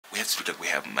we have to look like we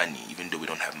have money, even though we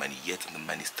don't have money yet, and the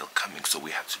money's still coming, so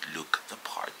we have to look the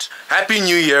part. Happy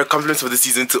New Year, compliments for the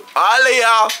season to all of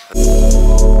y'all.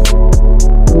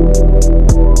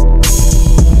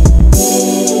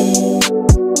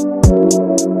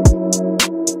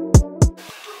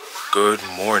 Good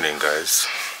morning, guys.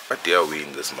 What day are we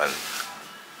in this month?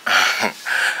 I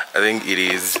think it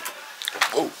is.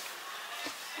 Oh,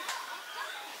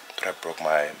 I broke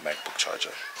my MacBook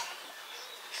charger.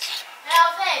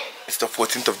 It's the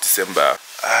 14th of December.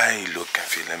 I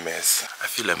feel a mess. I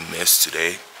feel a mess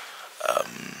today.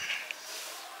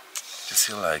 Just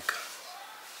feel like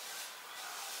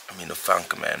I'm in a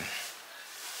funk, man.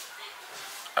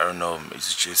 I don't know,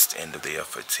 it's just end of the year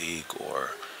fatigue,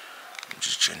 or I'm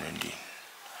just genuinely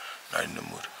not in the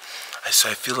mood. So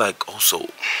I feel like also,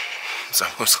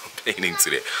 someone's complaining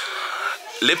today.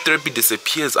 Lip therapy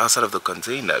disappears outside of the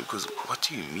container, because what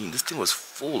do you mean? This thing was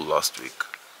full last week.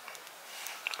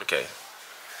 Okay,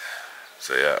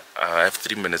 so yeah, I have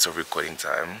 3 minutes of recording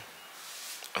time.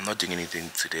 I'm not doing anything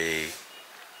today.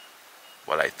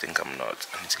 Well, I think I'm not.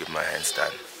 I need to get my hands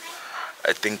done.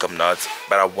 I think I'm not,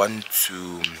 but I want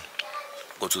to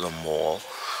go to the mall.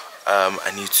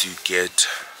 I need to get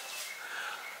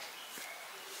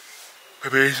my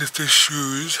baby sister's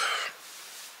shoes.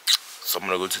 So I'm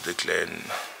gonna go to the Glen.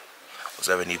 I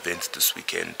also have an event this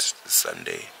weekend, this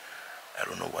Sunday. I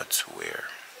don't know what to wear.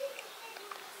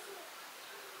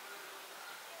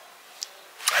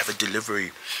 I have a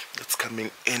delivery that's coming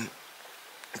in.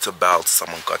 It's a belt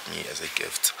someone got me as a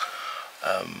gift.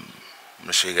 I'm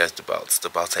gonna show you guys the belts. The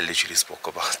belts I literally spoke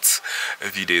about a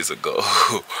few days ago.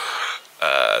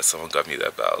 Someone got me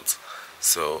that belt.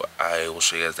 So I will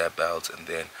show you guys that belt, and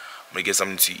then I'm gonna get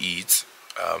something to eat,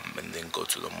 and then go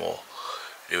to the mall.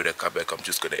 And when I come back, I'm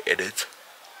just gonna edit.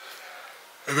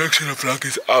 And make sure the vlog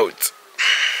is out.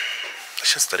 I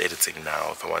should start editing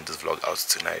now if I want this vlog out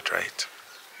tonight, right?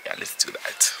 Yeah, let's do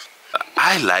that.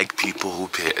 I like people who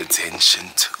pay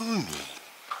attention to me.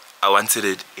 I wanted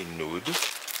it in nude.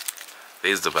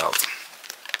 There's the belt.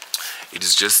 It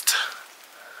is just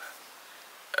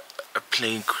a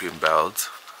plain cream belt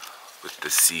with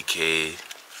the CK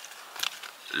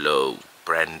low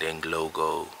branding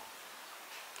logo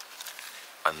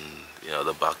on, you know,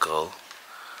 the buckle.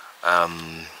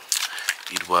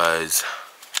 It was,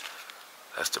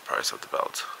 that's the price of the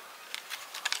belt.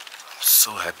 I'm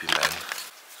so happy, man.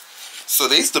 So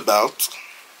there's the belt.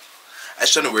 I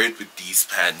was trying to wear it with these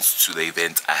pants to the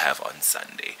event I have on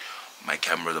Sunday. My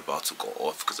camera's about to go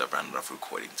off because I've run out of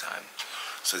recording time.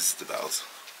 So this is the belt.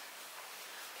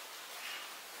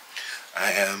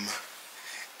 I am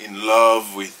in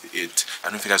love with it. I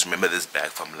don't know if you guys remember this bag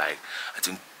from like, I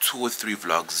think 2 or 3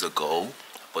 vlogs ago.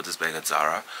 I bought this bag at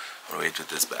Zara. I'm gonna wait with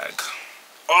this bag.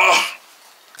 Oh!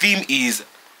 Theme is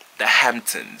the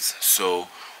Hamptons. So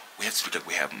we have to look like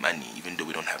we have money, even though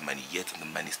we don't have money yet, and the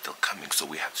money's still coming, so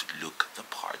we have to look the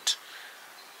part.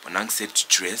 When Nang said to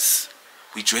dress,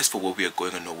 we dress for where we are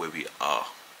going and not where we are.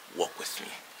 Walk with me.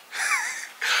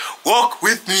 Walk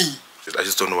with me! I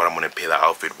just don't know what I'm going to pair the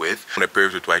outfit with. I'm going to pair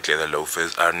it with white leather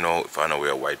loafers. I don't know if I want to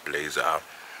wear a white blazer,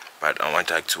 but I want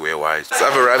to wear white. So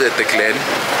I've arrived at the Glen.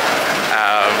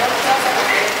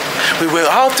 Wait,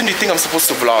 how often do you think I'm supposed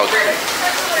to vlog?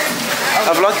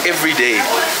 I vlog every day.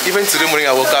 Even today morning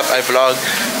I woke up, I vlogged.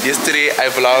 Yesterday I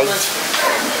vlogged.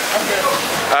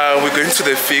 We're going to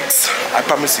the Fix. I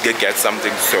promised to get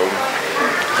something, so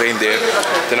going there.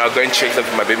 Then I'll go and check that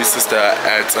with my baby sister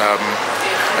at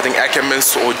I think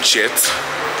Ackermans or Jet,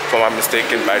 if I'm not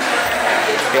mistaken. But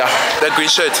yeah, that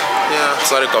green shirt. Yeah, it's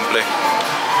not a complaint.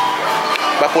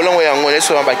 But for long way I'm going to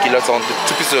show my kilos on the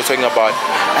 2 pieces we're talking about.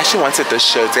 I actually wanted the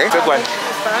shirt, eh? Big one.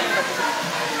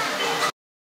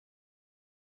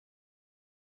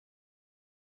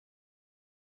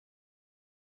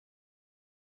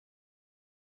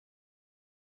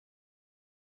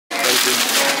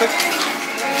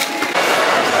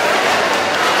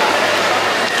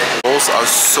 Malls are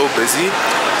so busy.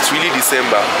 It's really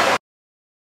December.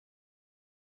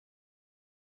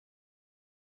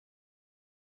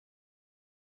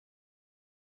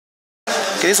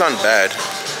 Okay, these aren't bad.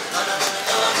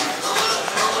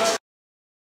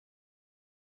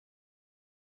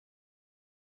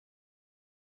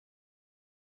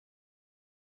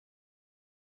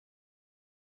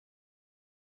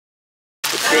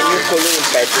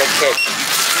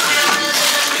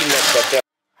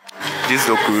 These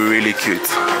look really cute.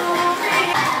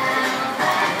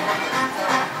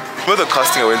 Remember the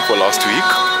casting I went for last week?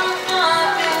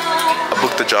 I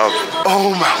booked the job.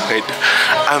 Oh my god.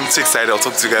 I'm so excited. I'll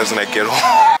talk to you guys when I get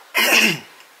home.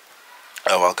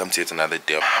 Welcome to yet another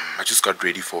day. I just got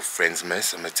ready for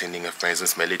Friendsmas. I'm attending a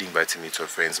Friendsmas. Melody invited me to a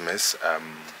Friendsmas.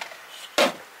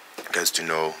 Guys to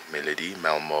know Melody,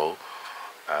 Malmo.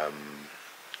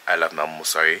 I love Malmo,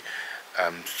 sorry.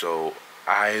 So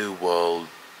I will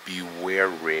be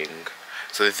wearing,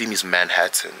 so the theme is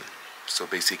Manhattan. So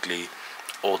basically,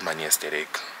 old money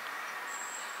aesthetic.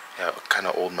 Yeah, kind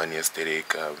of old money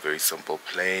aesthetic, very simple,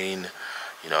 plain,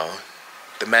 you know,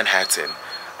 the Manhattan.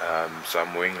 So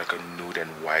I'm wearing like a nude and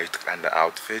white kind of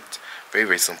outfit, very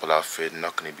very simple outfit,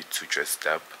 not going to be too dressed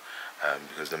up,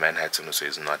 because the Manhattan also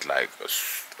is not like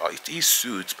well, it is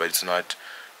suits, but it's not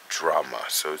drama,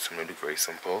 so it's going to look very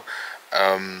simple.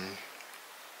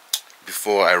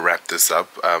 Before I wrap this up,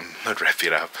 not wrap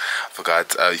it up, I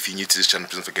forgot, if you're new to this channel,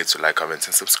 please don't forget to like, comment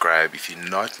and subscribe. If you're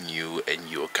not new and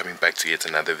you're coming back to yet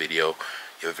another video,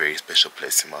 you're a very special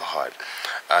place in my heart.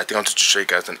 I think I wanted to show you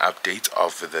guys an update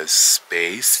of the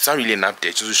space. It's not really an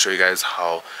update, just to show you guys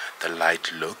how the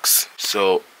light looks.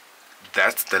 So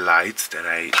that's the light that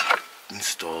I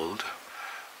installed.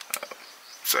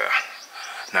 So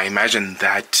now imagine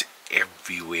that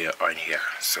everywhere on here.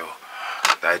 So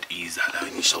that is the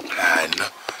initial plan,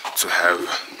 to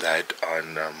have that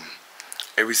on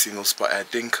every single spot. I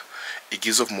think it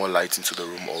gives off more light into the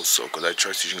room also, because I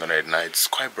tried switching on it at night. It's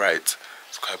quite bright.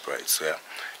 It's quite bright. So yeah,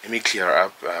 let me clear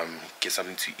up, get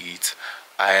something to eat.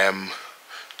 I am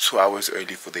 2 hours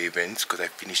early for the event because I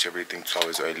finished everything 2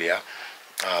 hours earlier.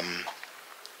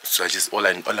 So I just all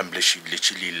I'm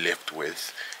literally left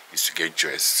with is to get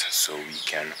dressed so we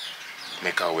can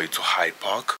make our way to Hyde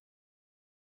Park.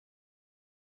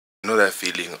 You know that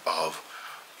feeling of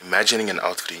imagining an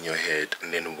outfit in your head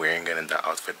and then wearing it and that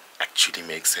outfit actually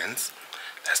makes sense?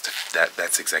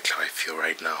 That's exactly how I feel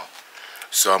right now.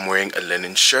 So I'm wearing a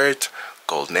linen shirt,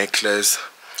 gold necklace,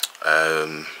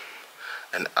 an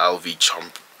LV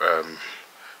chomp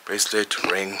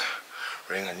bracelet, ring.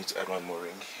 I need to add one more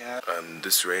ring here.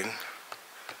 This ring,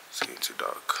 it's getting too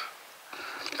dark.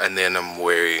 And then I'm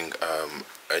wearing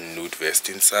a nude vest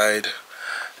inside,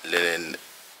 linen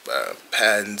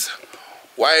pants,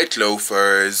 white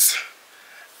loafers,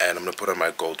 and I'm gonna put on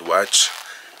my gold watch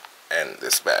and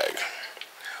this bag.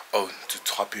 Oh, to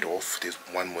top it off, there's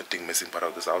one more thing missing part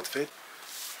of this outfit.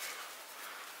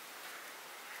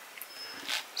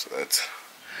 So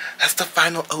that's the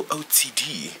final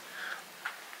OOTD.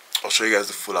 I'll show you guys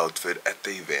the full outfit at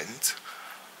the event,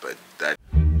 but that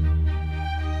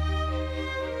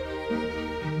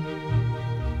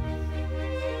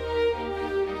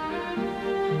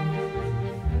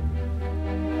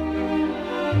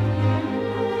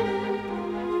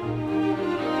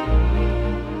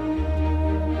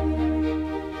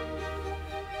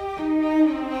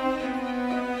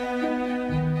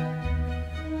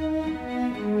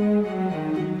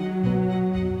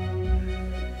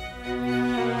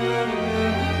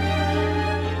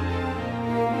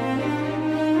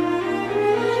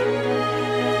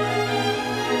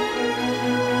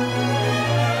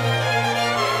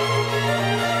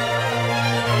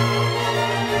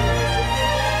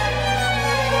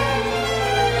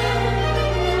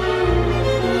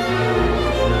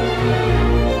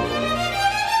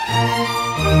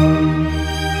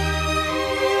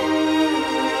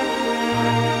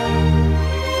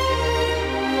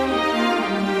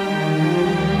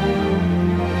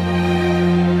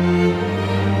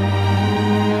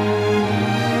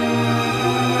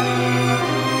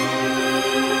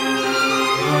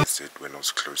when I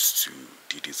was close to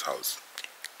Didi's house.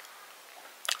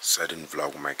 So I didn't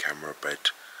vlog with my camera, but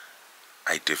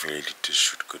I definitely did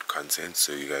shoot good content,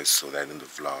 so you guys saw that in the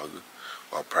vlog.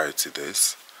 Well, prior to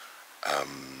this,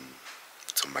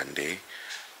 it's a Monday.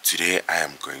 Today I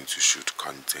am going to shoot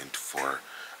content for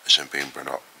a champagne brand.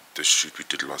 The shoot we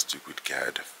did last week with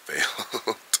Gad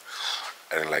failed.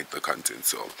 I didn't like the content,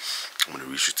 so I'm gonna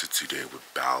reshoot it today with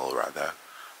Bal. Rather,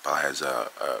 Bal has a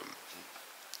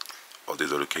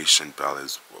there's a location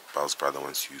Bal's brother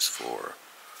once used for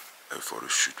a photo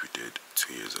shoot we did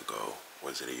 2 years ago.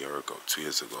 Was it a year ago? 2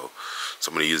 years ago. So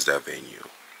I'm gonna use that venue.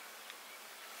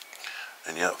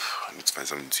 And yep, I need to find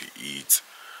something to eat.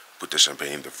 Put the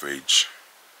champagne in the fridge.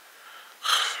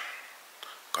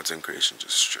 Content creation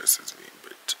just stresses me,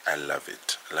 but I love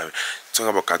it. I love it. Talking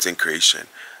about content creation,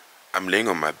 I'm laying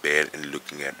on my bed and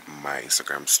looking at my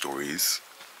Instagram stories,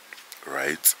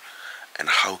 right? And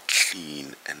how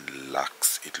clean and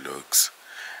luxe it looks.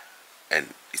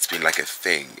 And it's been like a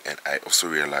thing. And I also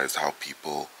realized how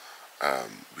people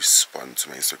respond to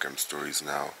my Instagram stories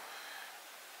now.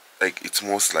 Like, it's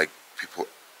most like people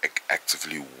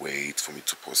actively wait for me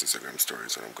to post Instagram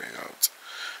stories when I'm going out,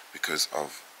 because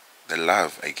of the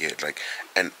love I get. Like,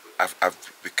 and I've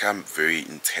become very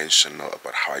intentional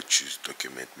about how I choose to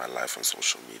document my life on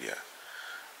social media.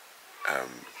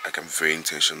 Like I'm very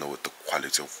intentional with the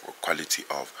quality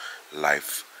of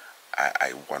life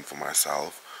I want for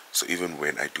myself. So even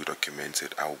when I do document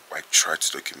it, I try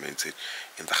to document it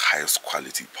in the highest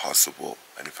quality possible.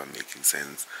 And if I'm making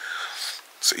sense,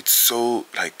 so it's so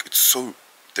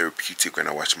therapeutic when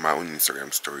I watch my own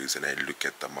Instagram stories and I look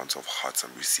at the amount of hearts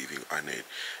I'm receiving on it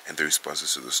and the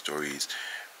responses to the stories.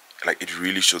 Like it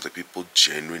really shows that people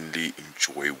genuinely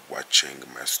enjoy watching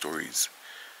my stories.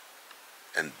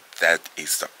 And that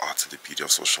is the art and the beauty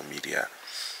of social media.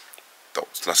 Though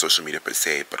it's not social media per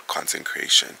se, but content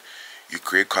creation. You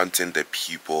create content that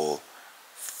people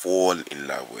fall in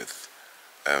love with.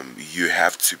 You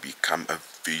have to become a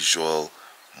visual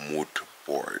mood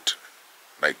board,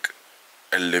 like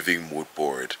a living mood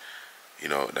board. You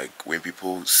know, like when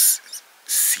people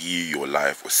see your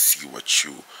life or see what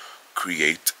you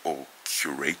create or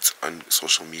curate on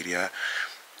social media,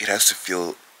 it has to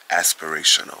feel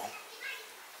aspirational.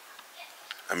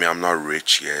 I mean, I'm not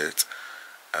rich yet,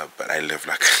 but I live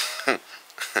like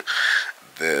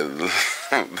the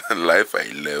life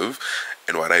I live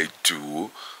and what I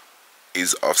do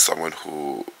is of someone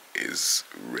who is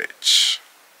rich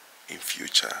in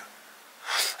future.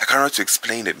 I can't know how to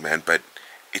explain it, man, but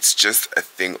it's just a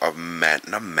thing of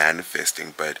not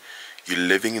manifesting, but you're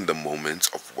living in the moment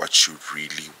of what you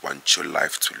really want your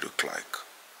life to look like.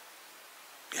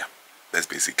 Yeah, that's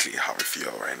basically how I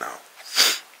feel right now.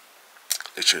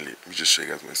 Literally, let me just show you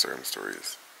guys my Instagram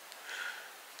stories.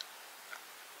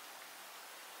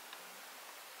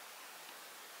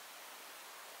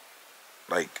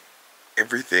 Like,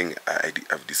 everything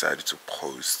I've decided to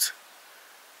post,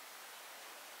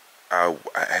 I'm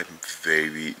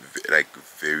very,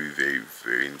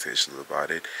 very intentional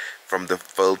about it. From the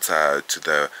filter to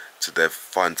the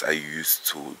font I use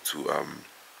to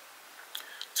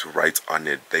write on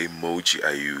it, the emoji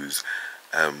I use,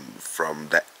 from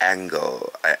the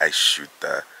angle I shoot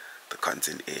the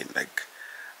content in. Like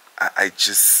I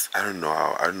don't know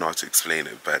how to explain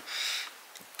it, but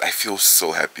I feel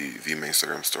so happy via my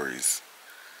Instagram stories.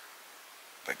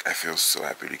 Like I feel so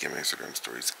happy to get my Instagram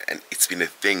stories, and it's been a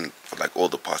thing for like all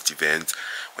the past events.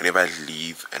 Whenever I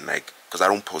leave and like, because I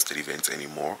don't post at events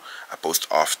anymore, I post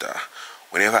after.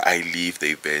 Whenever I leave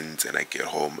the event and I get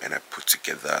home and I put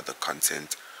together the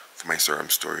content for my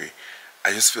Instagram story,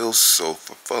 I just feel so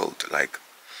fulfilled. Like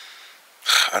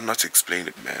I don't know how to explain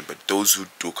it, man. But those who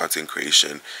do content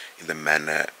creation in the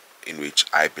manner in which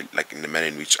I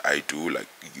do, like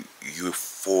you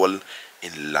fall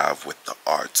in love with the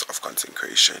art of content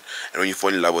creation. And when you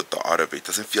fall in love with the art of it, it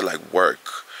doesn't feel like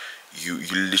work. You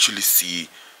literally see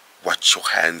what your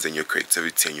hands and your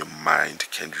creativity and your mind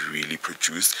can really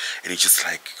produce, and it's just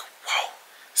like, wow,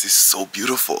 this is so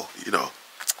beautiful, you know.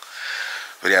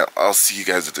 But yeah, I'll see you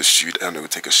guys at the shoot, and I'm gonna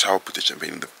take a shower, put the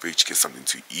champagne in the fridge, get something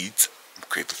to eat. I'm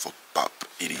grateful for pop.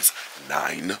 It is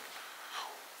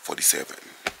 9:47.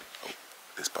 Oh,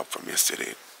 this pop from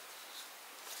yesterday.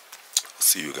 I'll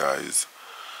see you guys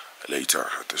later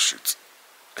at the shoot.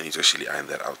 I need to actually iron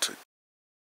that outfit.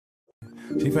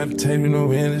 She found to take me no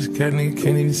win, this cat nigga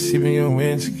can't even see me on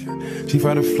win. She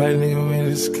found a flight, nigga win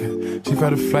this cat. She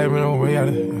found a flight, man, on way out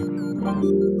of here.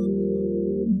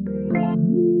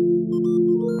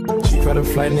 She found a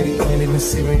flight, nigga can't even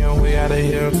see me on way out of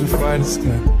here. I'm too far in the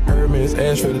sky. Hermes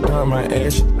ash for the dawn, my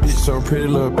ash. Bitch so pretty,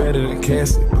 look better than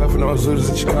Cassie. Puffin' on Zooters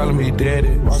and she calling me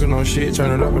daddy. Walking on shit,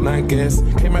 turn it up and I gas.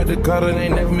 Came out the gutter, they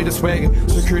ain't never me the swaggin'.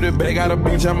 Security bag, got a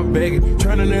bitch, I'm a begging.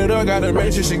 Turning it up, gotta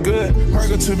make sure she good.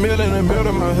 Park 2 mil in the middle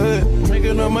of my hood.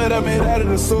 Drinking no mud, I made out of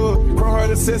the sword. Chrome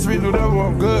heart accessory, do whatever,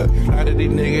 I'm good. A lot of these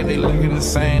niggas, they looking the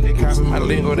same. They copy my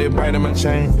lingo, they biting my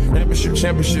chain.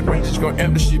 Championship, ranges gon'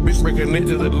 empty shit. Bitch breaking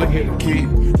niggas, look at the kid.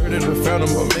 Heard it, found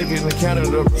them, but making the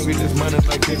Canada. Bring me this money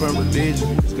like they my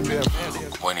religion.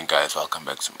 Good morning, guys. Welcome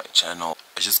back to my channel.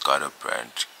 I just got a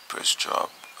brand press job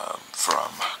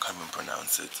from, I can't even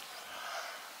pronounce it,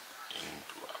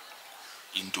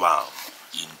 Indwa.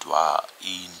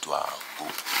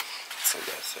 So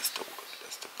that's the word,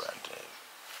 that's the brand name.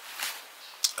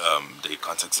 They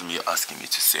contacted me asking me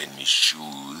to send me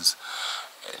shoes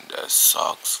and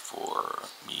socks for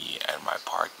me and my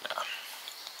partner.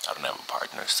 I don't have a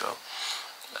partner, so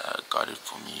got it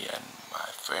for me and my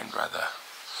friend, rather.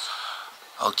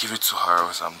 I'll give it to her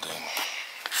or something.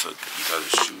 So these are the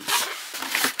shoes.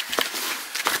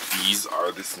 These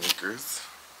are the sneakers.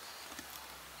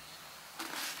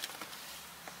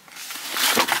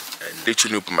 And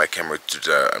literally open my camera to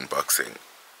the unboxing.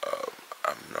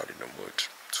 I'm not in the mood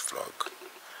to vlog.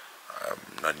 I'm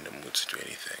not in the mood to do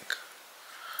anything.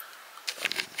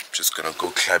 I'm just gonna go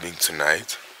clubbing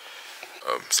tonight.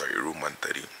 Sorry, room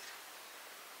 130.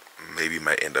 Maybe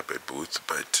might end up at Booth,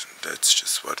 but that's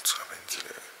just what's happening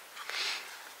today.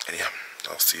 And yeah,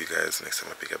 I'll see you guys next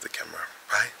time I pick up the camera.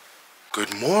 Bye.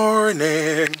 Good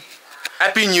morning.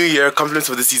 Happy New Year. Compliments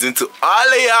for the season to all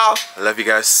of y'all. I love you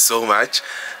guys so much.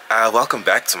 Welcome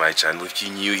back to my channel. If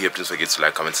you're new here, please don't forget to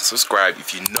like, comment, and subscribe.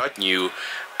 If you're not new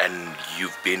and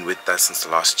you've been with us since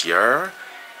last year,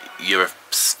 you're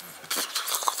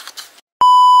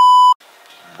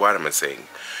what am I saying?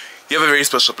 You have a very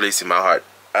special place in my heart.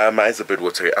 My eyes are a bit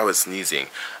watery. I was sneezing.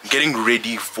 I'm getting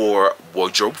ready for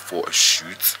wardrobe for a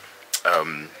shoot.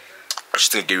 I'm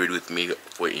just gonna get ready with me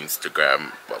for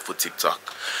Instagram, for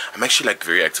TikTok. I'm actually like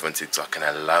very active on TikTok, and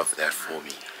I love that for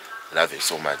me. Love it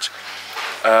so much.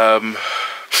 We're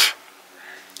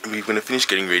gonna finish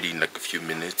getting ready in like a few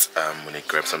minutes. I'm gonna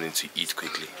grab something to eat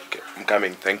quickly. Okay, I'm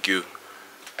coming. Thank you.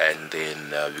 And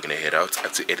then we're gonna head out. I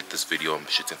have to edit this video. I'm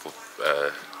shooting for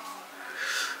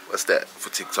what's that? For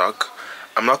TikTok.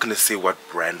 I'm not gonna say what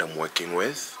brand I'm working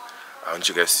with. I want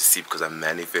you guys to see because I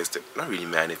manifested, not really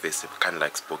manifested, but kind of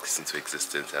like spoke this into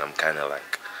existence, and I'm kind of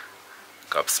like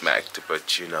gobsmacked.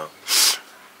 But you know,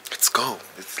 let's go.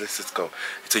 Let's go.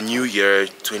 It's a new year,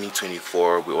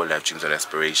 2024. We all have dreams and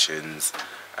aspirations.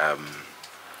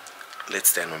 Let's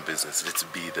stand on business. Let's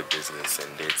be the business,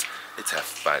 and let's have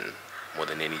fun more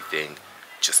than anything.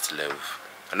 Just live.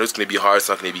 I know it's gonna be hard. It's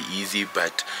not gonna be easy,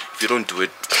 but if you don't do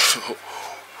it,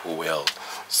 who will?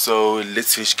 So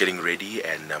let's finish getting ready,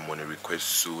 and I'm gonna request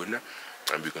soon,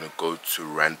 and we're gonna go to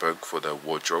Randburg for the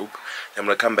wardrobe. I'm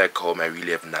gonna come back home. I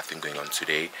really have nothing going on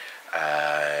today,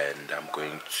 and I'm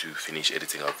going to finish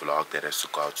editing a vlog that has to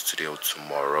go out today or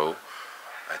tomorrow.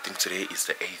 I think today is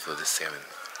the 8th or the 7th.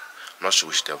 I'm not sure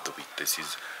which day of the week this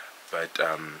is, but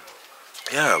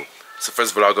yeah, it's the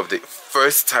first vlog of the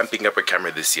first time picking up a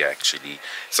camera this year. Actually,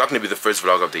 it's not gonna be the first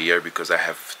vlog of the year because I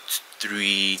have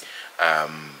 3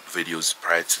 videos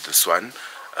prior to this one,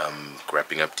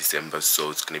 wrapping up December, so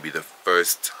it's gonna be the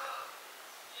first,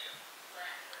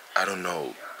 I don't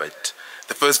know, but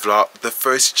the first vlog, the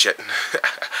first chat.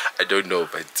 I don't know,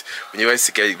 but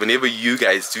whenever you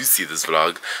guys do see this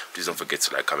vlog, please don't forget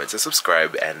to like, comment, and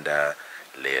subscribe, and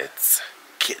let's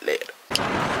get later.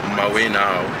 On my way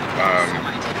now.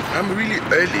 I'm really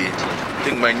early. I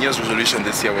think my New Year's resolution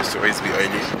this year was to always be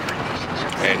early,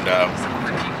 and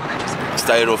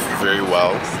started off very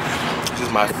well. This is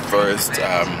my first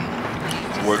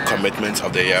work commitment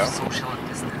of the year.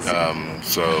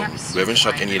 So we haven't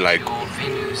shot any like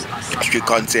extra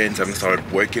content. I haven't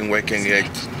started working yet.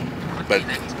 But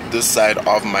this side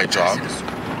of my job,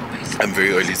 I'm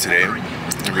very early today.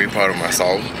 I'm very proud of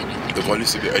myself. The goal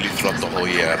is to be early throughout the whole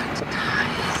year.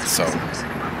 So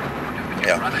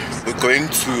yeah, we're going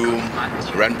to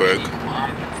Randburg,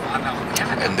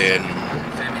 and then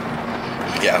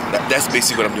yeah, that's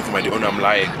basically what I'm doing for my day. Oh no, I'm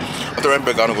lying. After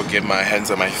Randburg, I'm gonna go get my hands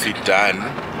and my feet done.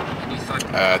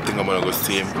 I think I'm gonna go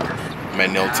see my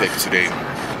nail tech today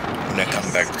when I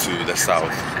come back to the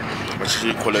south. I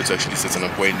should call her to actually set an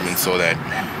appointment so that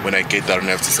when I get there I don't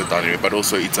have to sit down here. But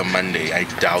also it's a Monday. I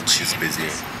doubt she's busy.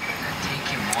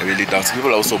 I really doubt.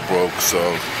 People are also broke,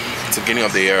 so it's the beginning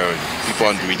of the year. People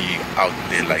aren't really out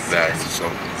there like that. So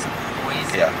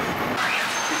yeah,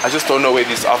 I just don't know where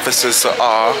these offices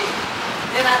are.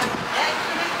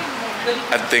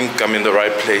 I think I'm in the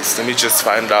right place. Let me just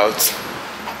find out.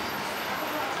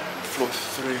 Floor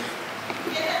 3.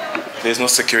 There's no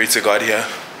security guard here.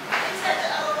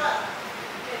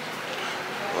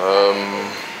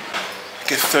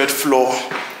 Okay, 3rd floor.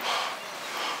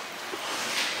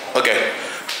 Okay,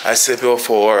 I set bill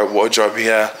for wardrobe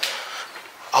here.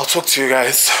 I'll talk to you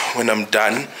guys when I'm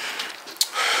done.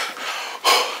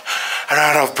 I'm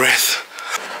out of breath.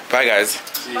 Bye guys.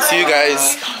 See you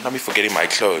guys. Not me forgetting my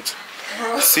clothes.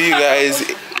 See you guys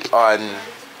on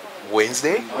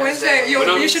Wednesday. Wednesday.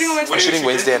 You're shooting on Wednesday. We're shooting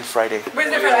Wednesday and Friday.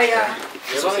 Wednesday, Friday, yeah.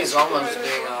 It's only someone's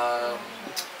doing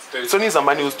It's only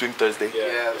Zamani who's doing Thursday.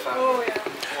 yeah. Oh yeah.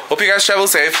 Hope you guys travel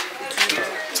safe.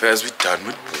 So guys, we're done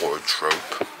with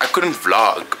wardrobe. I couldn't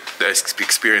vlog the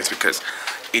experience because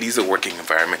it is a working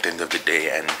environment at the end of the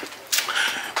day, and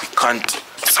we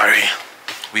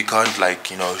can't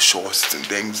like, you know, show us and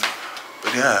things.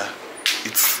 But yeah,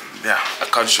 I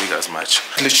can't show you guys much.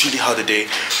 Literally how the day,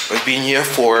 we've been here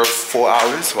for 4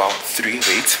 hours, well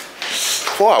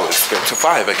 4 hours, going to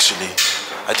 5 actually.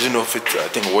 I didn't know if I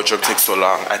think wardrobe takes so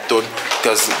long. I thought,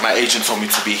 because my agent told me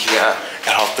to be here at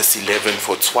 11:30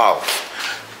 for 12.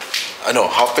 No,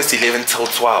 11:30 till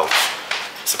 12.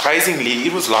 Surprisingly,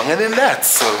 it was longer than that,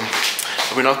 so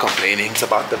we're not complaining. It's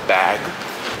about the bag,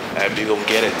 and we gonna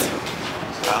get it.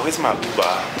 Where's my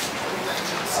Uber?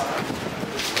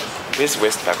 Where's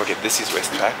Westpac? Okay, this is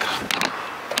Westpac.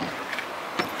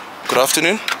 Good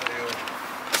afternoon.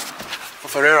 For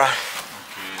Ferreira.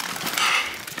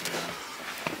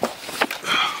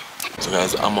 So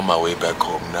guys, I'm on my way back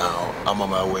home now. I'm on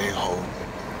my way home.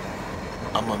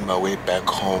 I'm on my way back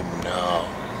home now.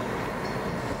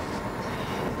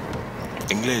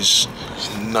 English,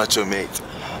 not your mate.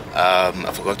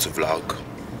 I forgot to vlog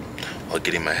while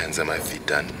getting my hands and my feet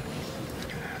done.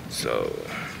 So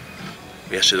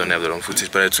we actually don't have the wrong footage,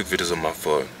 but I took videos on my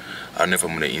phone. I don't know if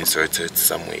I'm gonna insert it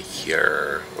somewhere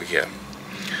here or here.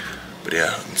 But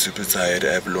yeah, I'm super tired.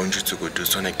 I have laundry to go do,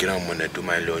 so when I get home, I'm gonna do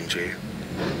my laundry.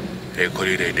 Hey, call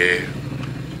it a day.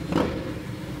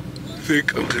 I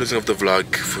think I'm closing off the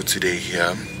vlog for today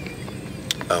here.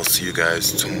 I'll see you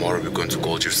guys tomorrow. We're going to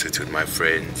Gold City with my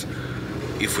friends.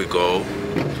 If we go,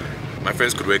 my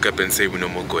friends could wake up and say we're no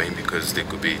more going because they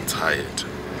could be tired.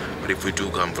 But if we do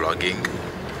go, I'm vlogging.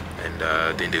 And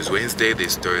then there's Wednesday,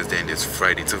 there's Thursday, and there's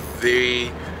Friday. It's a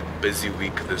very busy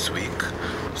week this week.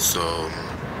 So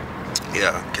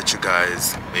yeah, catch you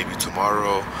guys maybe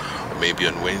tomorrow or maybe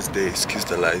on Wednesday. Excuse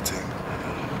the lighting.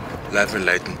 Live and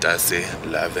light and Tase,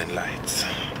 live and light.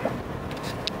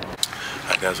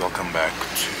 Hi guys, welcome back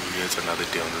to yet another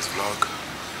day on this vlog.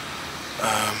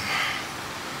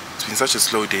 It's been such a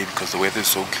slow day because the weather is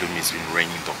so gloomy. It's been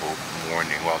raining the whole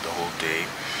morning, well, the whole day.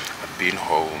 I've been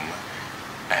home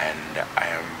and I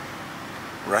am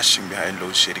rushing behind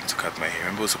load shedding to cut my hair.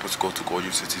 Remember I was supposed to go to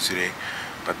Gold City today,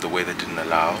 but the weather didn't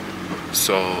allow.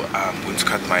 So I'm going to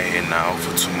cut my hair now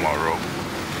for tomorrow.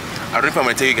 I don't know if I'm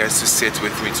going to tell you guys to sit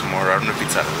with me tomorrow. I don't know if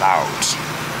it's allowed,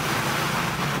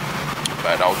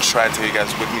 but I'll try to tell you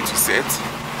guys with me to sit.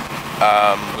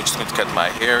 We're just going to cut my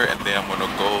hair and then I'm going to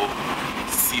go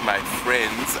see my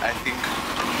friends. I think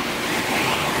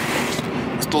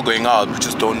we're still going out. We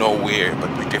just don't know where, but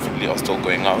we definitely are still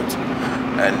going out.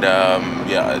 And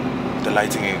yeah, the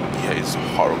lighting in here is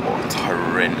horrible. It's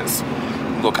horrendous.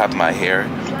 I'll go cut my hair.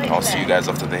 I'll see you guys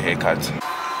after the haircut.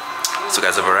 So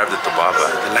guys, I've arrived at the barber.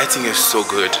 The lighting is so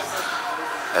good.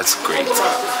 That's great.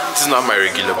 This is not my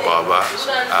regular barber.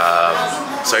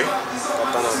 Sorry?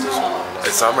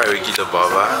 It's not my regular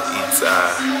barber. It's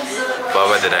a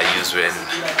barber that I use when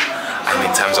I'm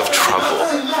in times of trouble.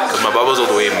 Because my barber's all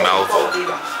the way in Melville.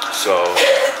 So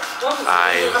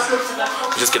I'm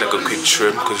just gonna go quick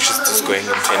trim because it's just going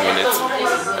in 10 minutes.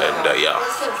 And yeah.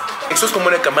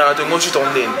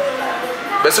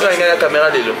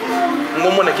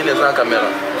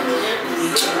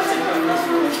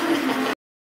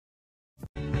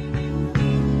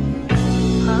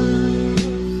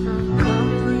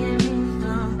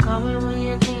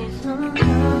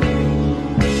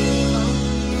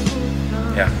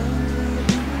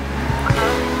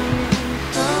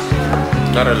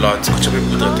 Not a lot,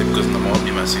 because I'm all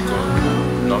be Mexico.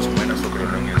 Not when I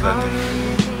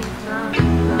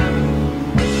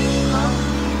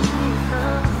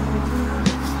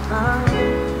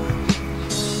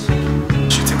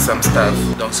shooting some stuff.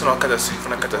 Donc, so now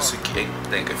Katasuki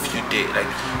like a few days, like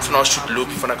so now shoot low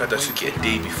before Katasuki a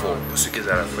day before. Kasuki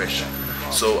are fresh.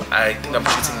 So I think I'm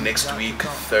shooting next week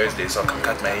Thursday, so I can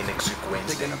cut my hair next week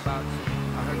Wednesday.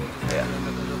 Yeah.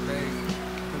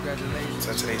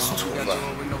 So today's Tuva.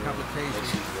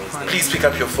 Please pick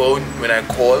up your phone when I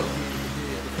call.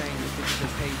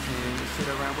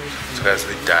 So guys,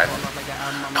 we're done.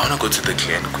 I want to go to the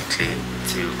clinic quickly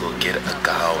to go get a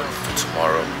gown for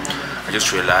tomorrow. I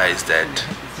just realized that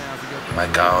my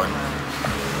gown.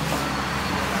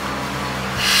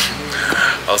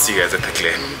 I'll see you guys at the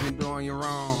clinic.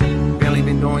 Barely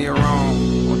been doing your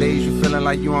own. On days you feeling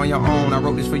like you on your own. I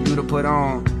wrote this for you to put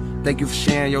on. Thank you for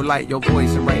sharing your light, your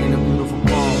voice, and writing a beautiful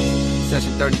poem.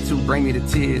 Session 32, bring me to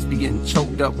tears. Be getting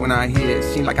choked up when I hear it.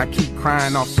 Seem like I keep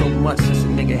crying off so much since a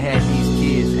nigga had these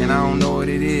kids. And I don't know what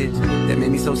it is that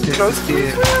made me so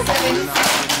sensitive.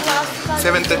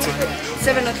 7:30.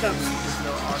 7 o'clock.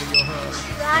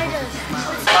 I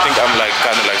think I'm like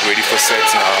kind of like ready for set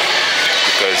now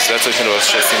because that's what was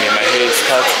stressing me. My hair is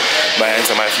cut, my hands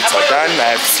and my feet are done.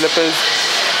 I have slippers.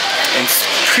 And it's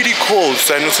pretty cold,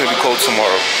 so I know it's gonna be cold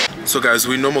tomorrow. So guys,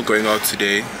 we're no more going out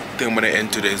today. I think I'm gonna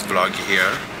end today's vlog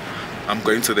here. I'm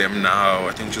going to them now.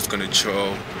 I think I'm just gonna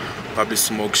chill, probably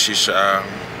smoke shisha,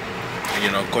 and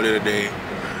you know, call it a day.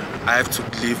 I have to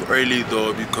leave early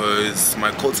though because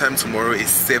my call time tomorrow is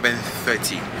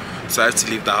 7:30. So I have to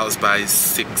leave the house by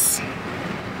 6.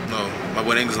 No, my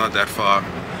wedding is not that far.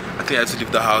 I think I have to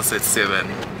leave the house at 7.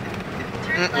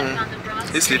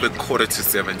 Let's leave at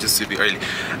 6:45 just to be early.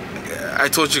 I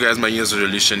told you guys my year's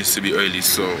resolution is to be early,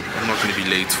 so I'm not going to be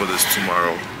late for this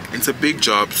tomorrow. It's a big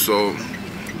job, so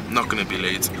I'm not going to be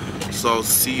late. So I'll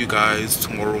see you guys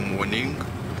tomorrow morning.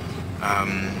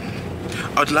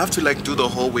 I'd love to like do the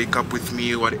whole wake up with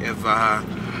me, whatever,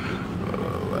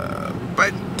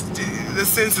 but the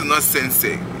sense is not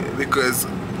sensing, because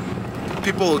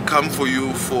people will come for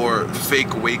you for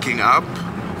fake waking up,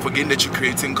 forgetting that you're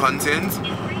creating content.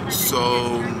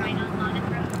 So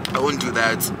I won't do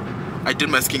that. I did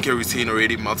my skincare routine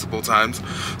already multiple times, so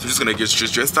I'm just gonna get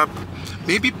dressed up.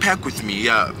 Maybe pack with me,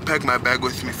 yeah, pack my bag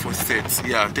with me for sets.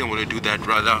 Yeah, I think I want to do that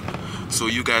rather. So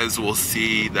you guys will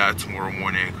see that tomorrow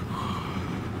morning.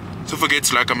 Don't forget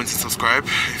to like, comment, and subscribe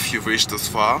if you've reached this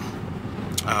far.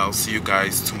 I'll see you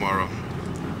guys tomorrow.